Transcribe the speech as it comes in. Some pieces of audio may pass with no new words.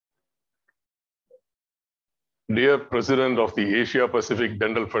Dear President of the Asia Pacific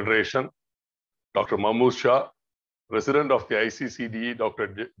Dental Federation, Dr. Mahmood Shah, President of the ICCDE,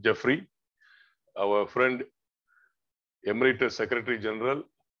 Dr. Jeffrey, our friend Emeritus Secretary General,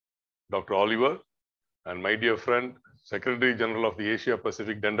 Dr. Oliver, and my dear friend, Secretary General of the Asia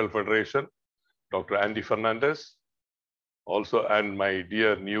Pacific Dental Federation, Dr. Andy Fernandez, also, and my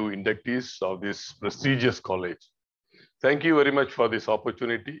dear new inductees of this prestigious college. Thank you very much for this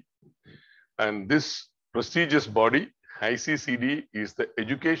opportunity. And this prestigious body, ICCDE, is the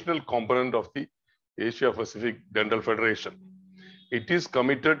educational component of the Asia Pacific Dental Federation. It is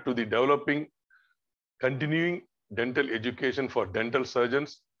committed to the developing continuing dental education for dental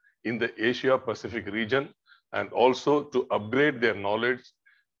surgeons in the Asia Pacific region, and also to upgrade their knowledge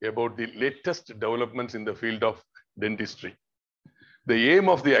about the latest developments in the field of dentistry. The aim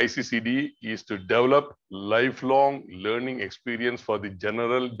of the ICCDE is to develop lifelong learning experience for the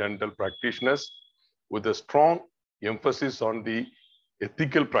general dental practitioners with a strong emphasis on the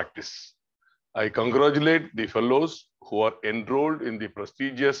ethical practice. I congratulate the fellows who are enrolled in the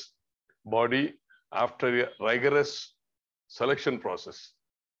prestigious body after a rigorous selection process.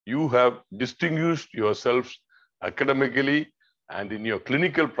 You have distinguished yourselves academically and in your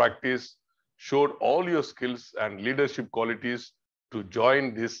clinical practice, showed all your skills and leadership qualities to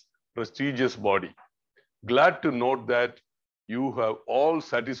join this prestigious body. Glad to note that you have all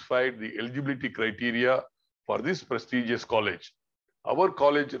satisfied the eligibility criteria for this prestigious college. Our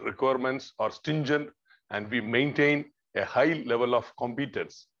college requirements are stringent and we maintain a high level of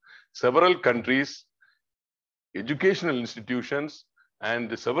competence. Several countries, educational institutions,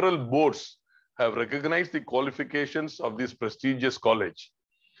 and several boards have recognized the qualifications of this prestigious college.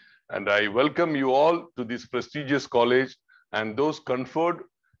 And I welcome you all to this prestigious college, and those conferred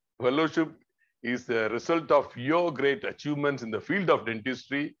fellowship is the result of your great achievements in the field of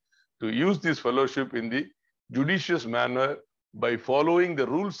dentistry to use this fellowship in the judicious manner by following the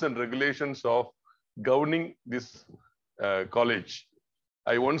rules and regulations of governing this college.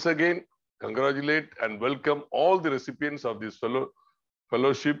 I once again congratulate and welcome all the recipients of this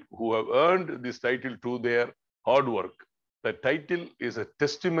fellowship who have earned this title through their hard work. The title is a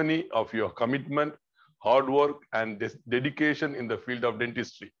testimony of your commitment, hard work, and dedication in the field of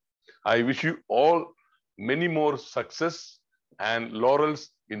dentistry. I wish you all many more success and laurels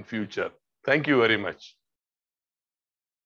in future. Thank you very much.